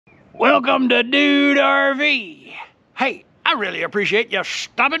Welcome to Dude RV. Hey, I really appreciate you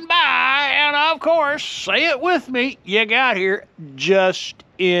stopping by, and of course, say it with me, you got here just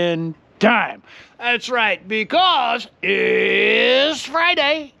in time. That's right, because it's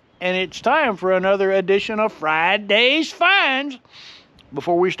Friday, and it's time for another edition of Friday's Finds.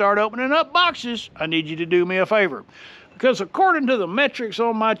 Before we start opening up boxes, I need you to do me a favor, because according to the metrics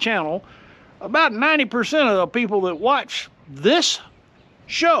on my channel, about 90% of the people that watch this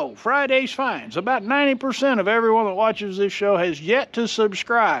show, Friday's Finds, about 90% of everyone that watches this show has yet to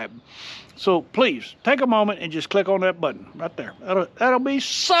subscribe. So please take a moment and just click on that button right there. That'll be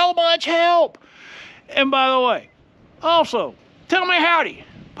so much help. And by the way, also tell me howdy.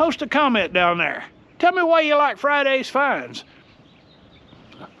 Post a comment down there. Tell me why you like Friday's Finds.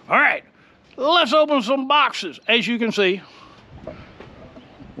 All right, let's open some boxes. As you can see,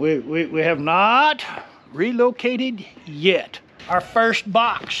 we have not relocated yet. Our first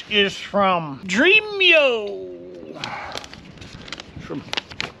box is from Dreyoo. From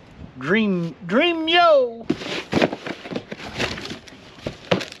Dreyoo.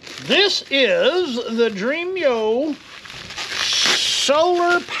 This is the Dreyoo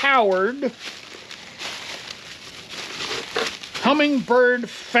Solar Powered Hummingbird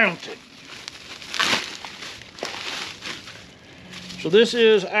Fountain. So this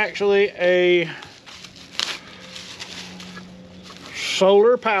is actually a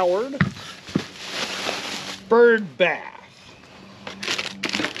solar powered bird bath.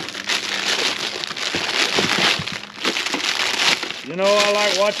 You know, I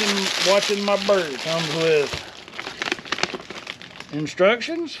like watching my bird. Comes with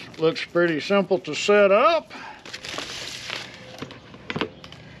instructions. Looks pretty simple to set up.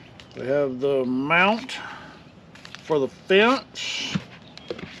 We have the mount for the fence,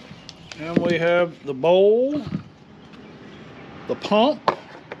 and we have the bowl, the pump,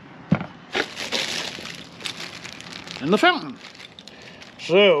 and the fountain.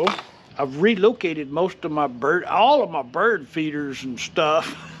 So I've relocated most of my all of my bird feeders and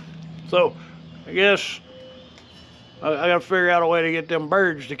stuff. So I guess I gotta figure out a way to get them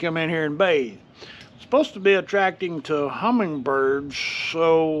birds to come in here and bathe. It's supposed to be attracting to hummingbirds,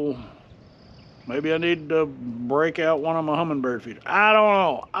 so maybe I need to break out one of my hummingbird feeders. I don't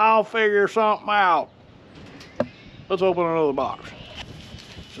know. I'll figure something out. Let's open another box.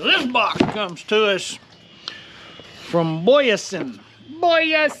 So this box comes to us from Boyesen.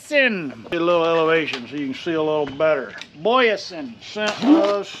 Boyesen. Get a little elevation so you can see a little better. Boyesen sent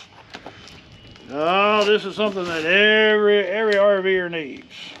us. Oh, this is something that every RVer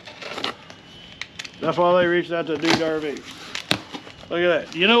needs. That's why they reached out to Dude RV. Look at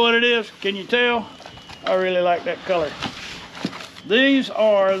that. You know what it is? Can you tell? I really like that color. These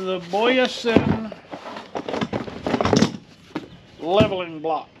are the Boyesen leveling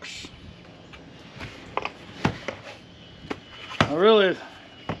blocks. I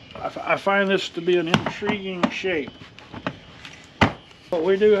find this to be an intriguing shape. But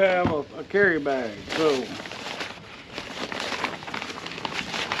we do have a carry bag, so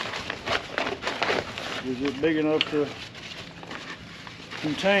is it big enough to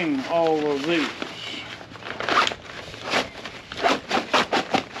contain all of these?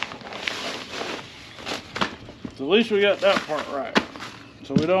 So at least we got that part right.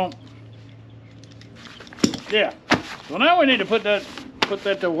 So we don't, yeah. So now we need to put that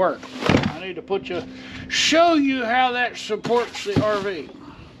to work. I need to show you how that supports the RV.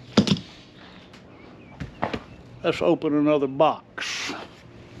 Let's open another box.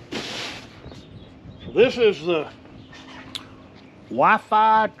 So this is the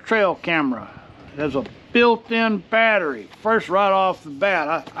Wi-Fi trail camera. It has a built-in battery. First, right off the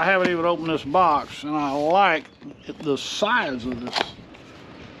bat, I haven't even opened this box, and I like the size of this.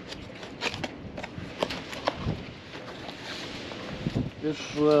 This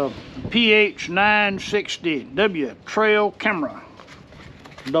PH960W trail camera.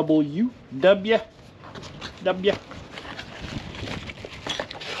 W.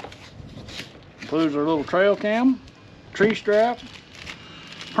 Includes our little trail cam, tree strap,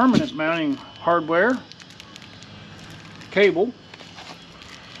 permanent mounting hardware, cable.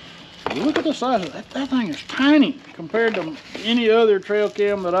 Look at the size of that. That thing is tiny compared to any other trail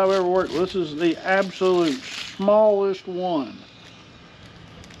cam that I've ever worked with. This is the absolute smallest one.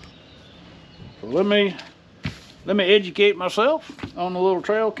 So let me educate myself on the little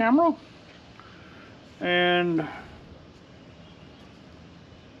trail camera. And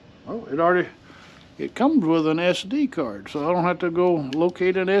oh, it comes with an SD card, so I don't have to go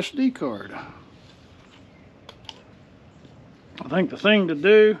locate an SD card. I think the thing to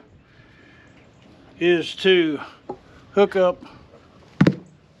do is to hook up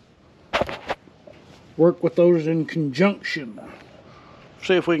work with those in conjunction.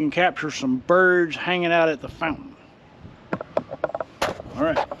 See if we can capture some birds hanging out at the fountain. All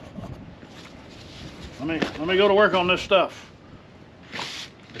right. Let me go to work on this stuff.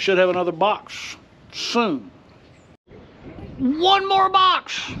 I should have another box soon. One more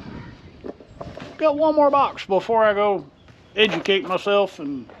box. Got one more box before I go educate myself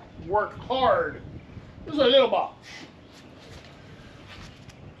and work hard. This is a little box.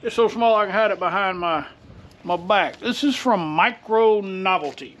 It's so small I can hide it behind my back. This is from Micro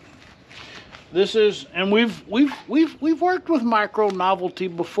Novelty. This is, and we've worked with Micro Novelty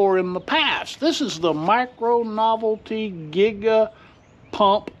before in the past. This is the Micro Novelty Giga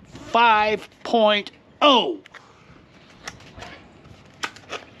Pump 5.0.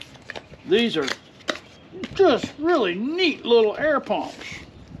 These are just really neat little air pumps.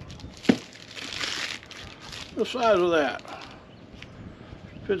 The size of that.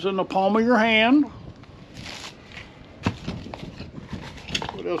 Fits in the palm of your hand.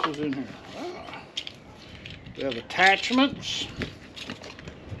 What else is in here? We have attachments.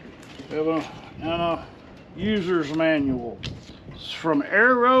 We have a user's manual. It's from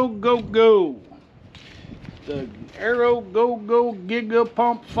Aero Go Go. The Aero Go Go Giga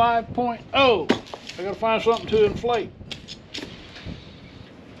Pump 5.0. I gotta find something to inflate.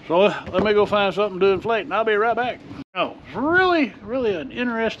 So let me go find something to inflate and I'll be right back. Oh, it's really an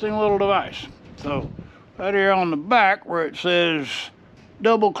interesting little device. So right here on the back where it says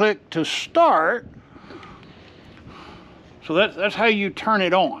double click to start. So that's how you turn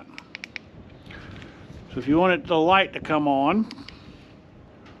it on. So if you want the light to come on,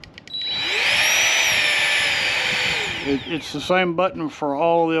 it's the same button for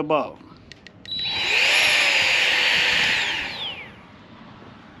all of the above.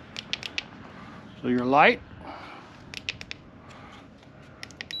 So your light,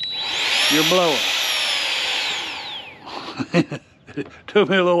 your blower. Took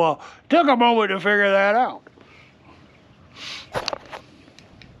me a little while. Took a moment to figure that out.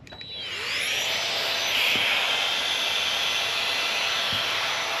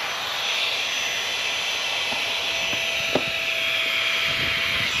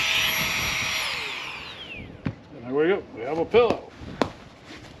 And there we go. We have a pillow.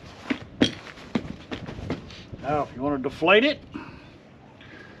 Now, if you want to deflate it,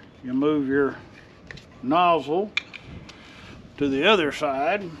 you move your nozzle to the other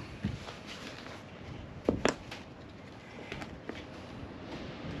side.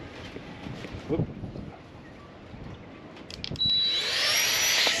 Whoop.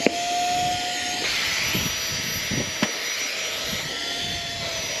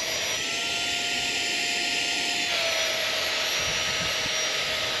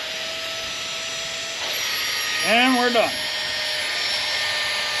 And we're done.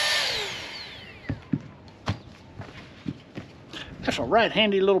 That's a right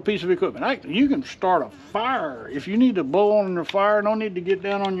handy little piece of equipment. You can start a fire. If you need to blow on the fire, no need to get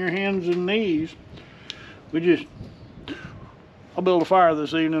down on your hands and knees. I'll build a fire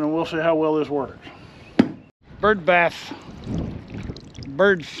this evening and we'll see how well this works. Bird bath,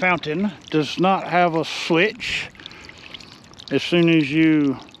 bird fountain does not have a switch. As soon as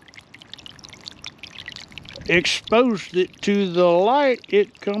you exposed it to the light,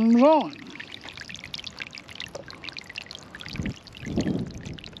 it comes on.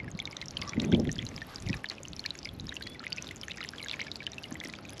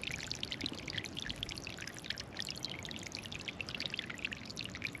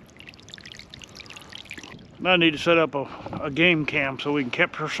 I need to set up a game cam so we can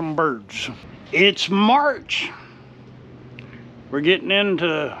capture some birds. It's March. We're getting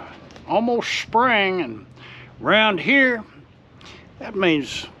into almost spring, and around here, that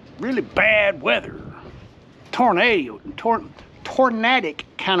means really bad weather. Tornadic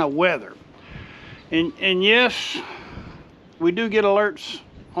kind of weather. And yes, we do get alerts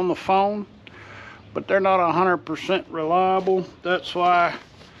on the phone, but they're not 100% reliable. That's why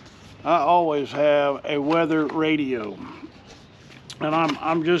I always have a weather radio. And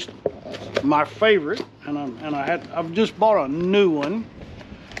I'm just my favorite, and I've just bought a new one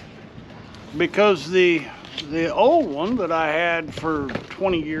because the old one that I had for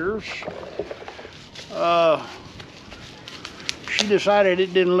 20 years, she decided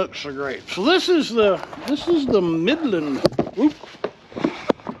it didn't look so great. So this is the Midland, whoop,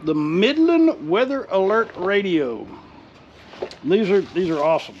 the Midland Weather Alert Radio. These are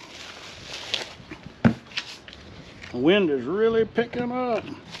awesome. The wind is really picking up.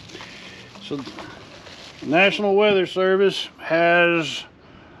 So the National Weather Service has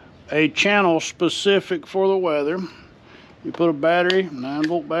a channel specific for the weather. You put a battery,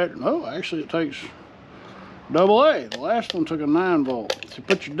 9-volt battery. Oh, actually it takes AA. The last one took a 9-volt. So you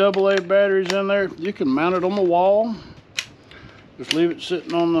put your AA batteries in there. You can mount it on the wall. Just leave it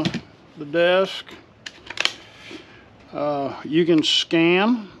sitting on the desk. You can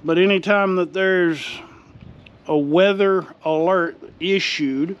scan, but anytime that there's a weather alert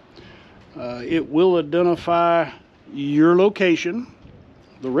issued, it will identify your location.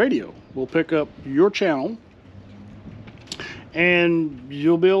 The radio will pick up your channel, and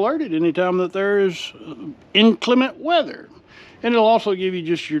you'll be alerted anytime that there is inclement weather. And it'll also give you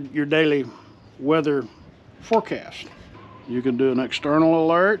just your daily weather forecast. You can do an external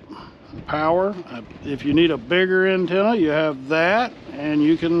alert, power. If you need a bigger antenna, you have that, and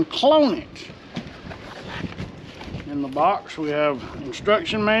you can clone it. In the box we have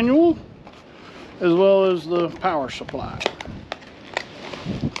instruction manual as well as the power supply.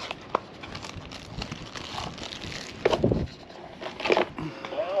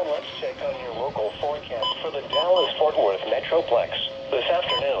 Now let's check on your local forecast for the Dallas-Fort Worth Metroplex. This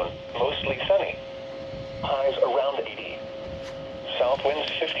afternoon, mostly sunny. Highs around 80. South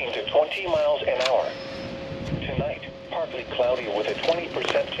winds 15 to 20 miles an hour. Tonight, partly cloudy with a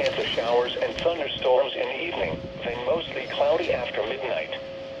 20% chance of showers and thunderstorms in the evening, then mostly cloudy after midnight.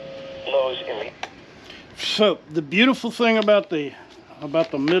 Lows in the... So the beautiful thing about the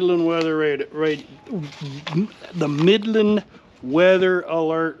Midland weather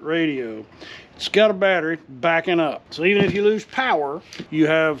alert radio, it's got a battery backing up. So even if you lose power, you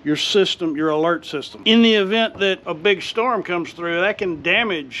have your system, your alert system. In the event that a big storm comes through, that can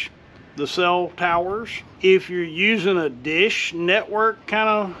damage the cell towers. If you're using a dish network kind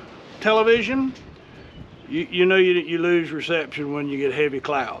of television, you know you lose reception when you get heavy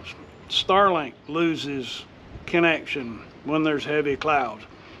clouds. Starlink loses connection when there's heavy clouds.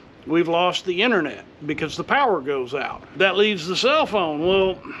 We've lost the internet because the power goes out. That leaves the cell phone.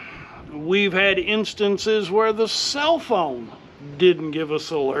 Well, we've had instances where the cell phone didn't give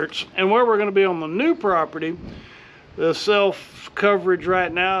us alerts, and where we're going to be on the new property, the cell coverage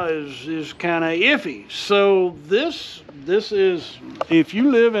right now is kind of iffy. So this is, if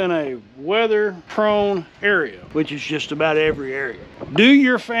you live in a weather prone area, which is just about every area, do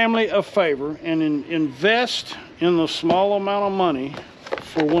your family a favor and invest in the small amount of money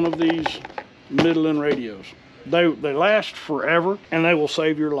for one of these Midland radios. They last forever, and they will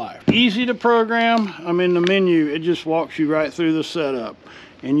save your life. Easy to program. I mean, the menu, it just walks you right through the setup,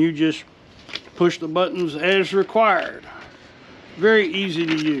 and you just push the buttons as required. Very easy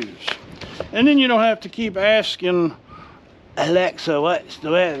to use. And then you don't have to keep asking Alexa, what's the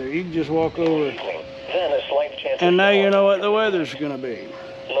weather? You can just walk over, and now you know what the weather's gonna be.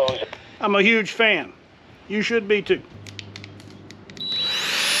 I'm a huge fan. You should be too.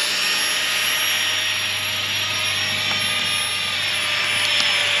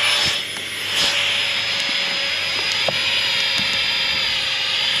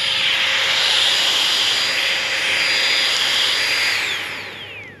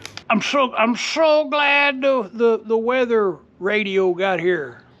 I'm so glad the weather radio got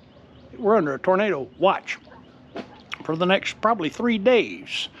here. We're under a tornado watch for the next probably 3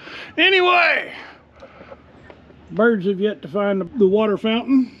 days. Anyway, birds have yet to find the water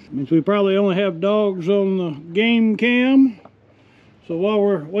fountain. Means we probably only have dogs on the game cam. So while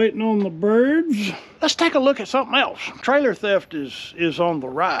we're waiting on the birds, let's take a look at something else. Trailer theft is on the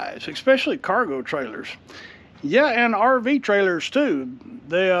rise, especially cargo trailers. Yeah, and RV trailers too.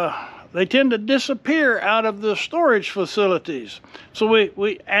 They tend to disappear out of the storage facilities. So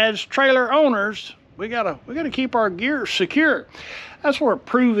we as trailer owners, we gotta keep our gear secure. That's where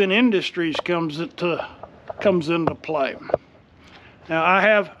Proven Industries comes into play. Now I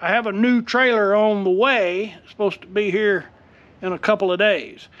have a new trailer on the way. It's supposed to be here in a couple of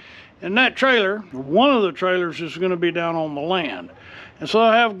days. And that trailer, one of the trailers, is going to be down on the land. And so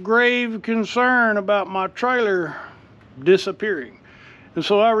I have grave concern about my trailer disappearing. And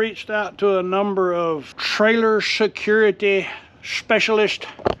so I reached out to a number of trailer security specialist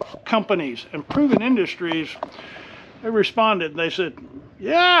companies, and Proven Industries, they responded. They said,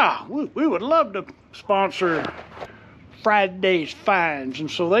 yeah, we would love to sponsor Friday's finds.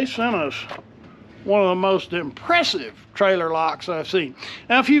 And so they sent us one of the most impressive trailer locks I've seen.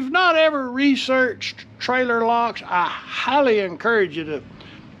 Now, if you've not ever researched trailer locks, I highly encourage you to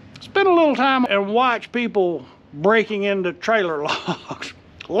spend a little time and watch people breaking into trailer locks.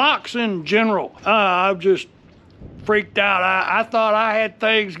 Locks in general. I've just freaked out. I thought I had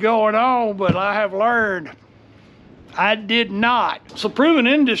things going on, but I have learned I did not. So Proven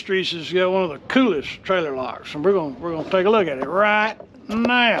Industries has got one of the coolest trailer locks, and we're gonna take a look at it right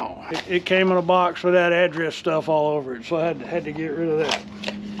now. It came in a box with that address stuff all over it, so I had to get rid of that.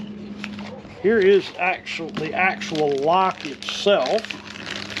 Here is the actual lock itself.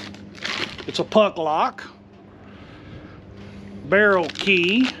 It's a puck lock. Barrel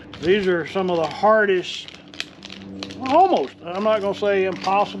key. These are some of the hardest, almost, I'm not going to say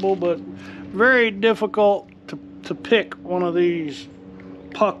impossible, but very difficult to pick one of these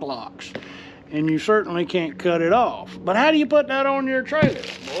puck locks. And you certainly can't cut it off. But how do you put that on your trailer?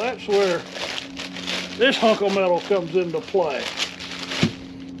 Well, that's where this hunk of metal comes into play.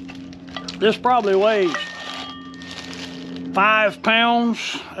 This probably weighs 5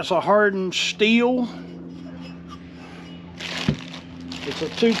 pounds. That's a hardened steel. It's a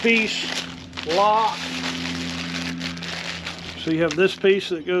 2-piece lock. So you have this piece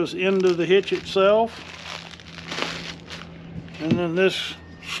that goes into the hitch itself. And then this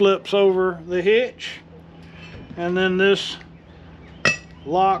slips over the hitch. And then this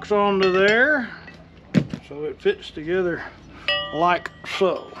locks onto there. So it fits together like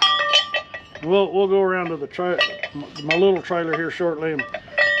so. We'll go around to the my little trailer here shortly and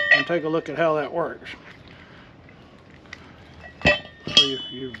take a look at how that works. So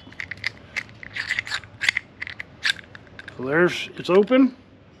it's open,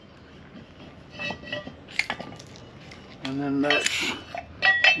 and then that's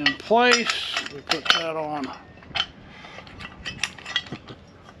in place. We put that on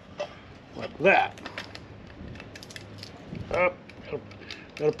like that. Up,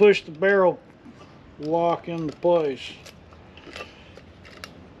 gotta push the barrel lock into place.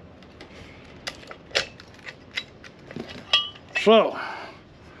 So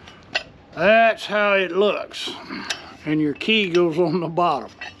that's how it looks, and your key goes on the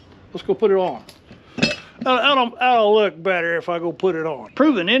bottom. Let's go put it on. That'll look better if I go put it on.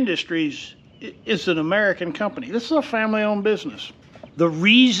 Proven Industries is an American company. This is a family-owned business. The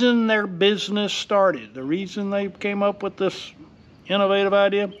reason their business started, the reason they came up with this innovative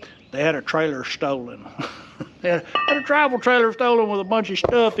idea, they had a trailer stolen. They had a travel trailer stolen with a bunch of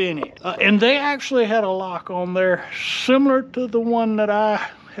stuff in it. And they actually had a lock on there similar to the one that I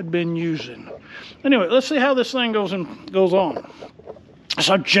had been using. Anyway, let's see how this thing goes on. It's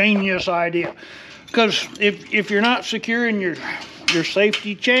a genius idea. Because if you're not securing your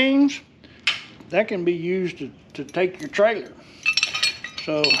safety chains, that can be used to take your trailer.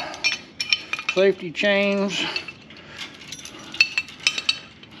 So, safety chains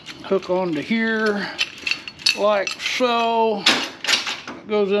hook onto here like so. It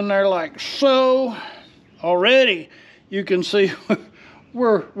goes in there like so. Already you can see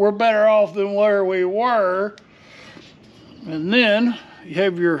we're better off than where we were. And then you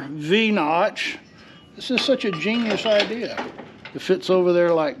have your V-notch. This is such a genius idea. It fits over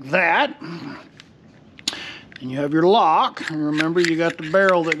there like that. And you have your lock. And remember, you got the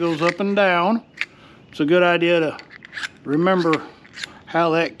barrel that goes up and down. It's a good idea to remember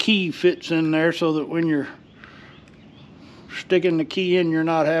how that key fits in there so that when you're sticking the key in, you're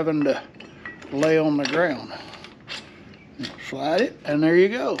not having to lay on the ground. Slide it, and there you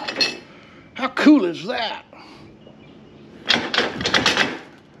go. How cool is that?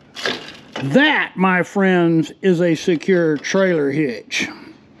 That, my friends, is a secure trailer hitch.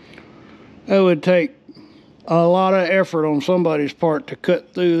 It would take a lot of effort on somebody's part to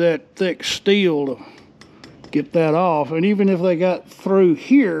cut through that thick steel to get that off. And even if they got through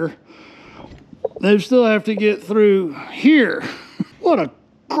here, they'd still have to get through here. What a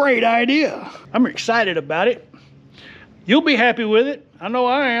great idea. I'm excited about it. You'll be happy with it. I know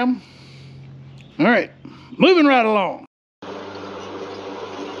I am. All right, moving right along.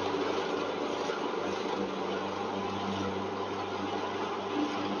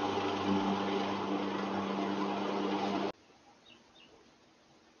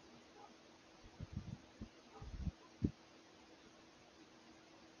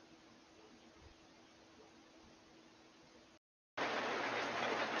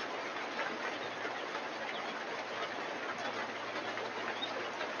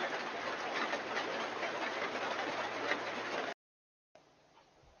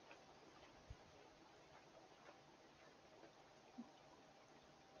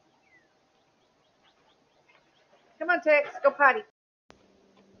 Come on, Tex, go potty.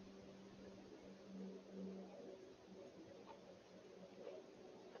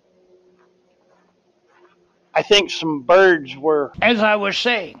 I think some birds were, as I was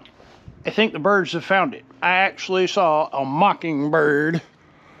saying, I think the birds have found it. I actually saw a mockingbird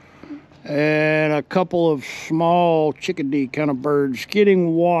and a couple of small chickadee kind of birds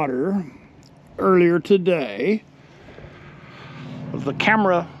getting water earlier today. The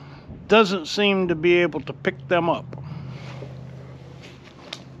camera doesn't seem to be able to pick them up.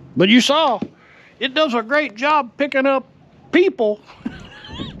 But you saw, it does a great job picking up people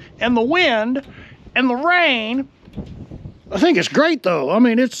and the wind and the rain. I think it's great though. I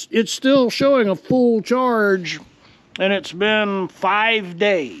mean, it's still showing a full charge, and it's been 5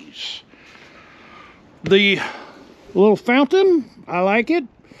 days. The little fountain, I like it,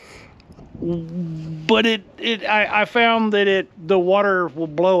 but I found that the water will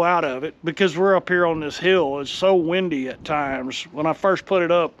blow out of it because we're up here on this hill. It's so windy at times. When I first put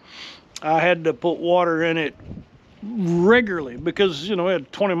it up, I had to put water in it regularly because, you know, we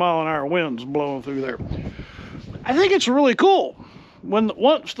had 20-mile-an-hour winds blowing through there. I think it's really cool.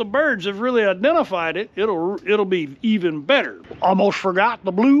 Once the birds have really identified it, it'll be even better. Almost forgot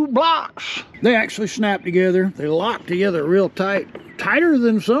the blue blocks. They actually snap together. They lock together real tight, tighter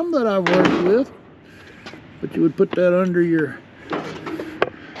than some that I've worked with. But you would put that under your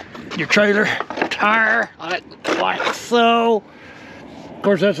trailer tire, like so. Of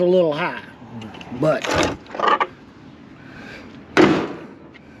course, that's a little high, but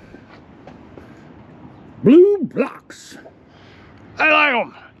blue blocks. I like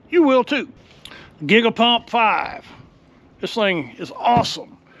them. You will too. Giga Pump 5. This thing is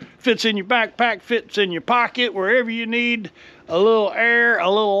awesome. Fits in your backpack, fits in your pocket, wherever you need a little air, a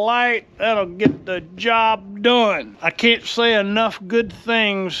little light. That'll get the job done. I can't say enough good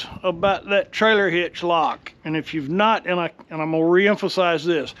things about that trailer hitch lock. And if you've not, and I'm gonna reemphasize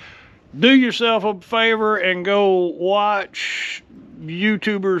this, do yourself a favor and go watch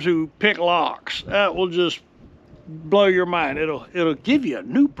YouTubers who pick locks. That will just blow your mind. It'll give you a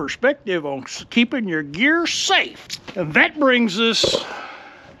new perspective on keeping your gear safe. And that brings us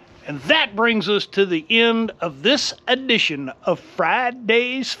to the end of this edition of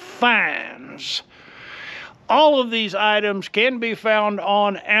Friday's Finds. All of these items can be found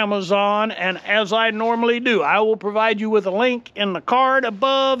on Amazon, and as I normally do, I will provide you with a link in the card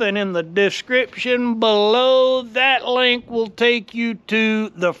above and in the description below. That link will take you to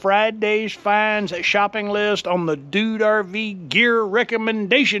the Friday's Finds shopping list on the Dude RV Gear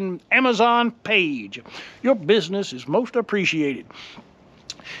Recommendation Amazon page. Your business is most appreciated.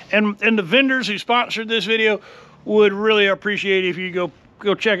 And the vendors who sponsored this video would really appreciate if you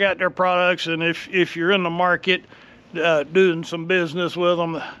go check out their products, and if you're in the market doing some business with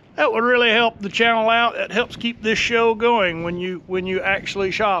them, that would really help the channel out. It helps keep this show going when you actually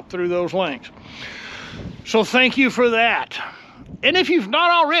shop through those links. So thank you for that. And if you've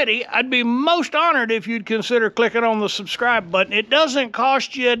not already, I'd be most honored if you'd consider clicking on the subscribe button. It doesn't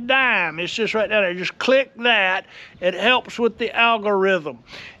cost you a dime. It's just right down there. Just click that. It helps with the algorithm.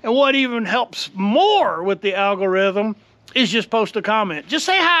 And what even helps more with the algorithm is just post a comment. Just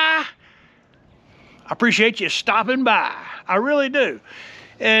say hi. I appreciate you stopping by. I really do.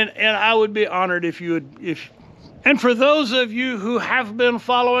 And I would be honored if you would. And for those of you who have been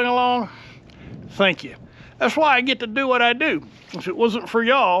following along, thank you. That's why I get to do what I do. If it wasn't for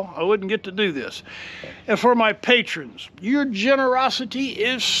y'all, I wouldn't get to do this. And for my patrons, your generosity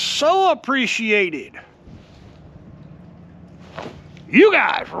is so appreciated. You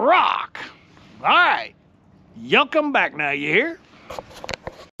guys rock. All right. Y'all come back now, you hear?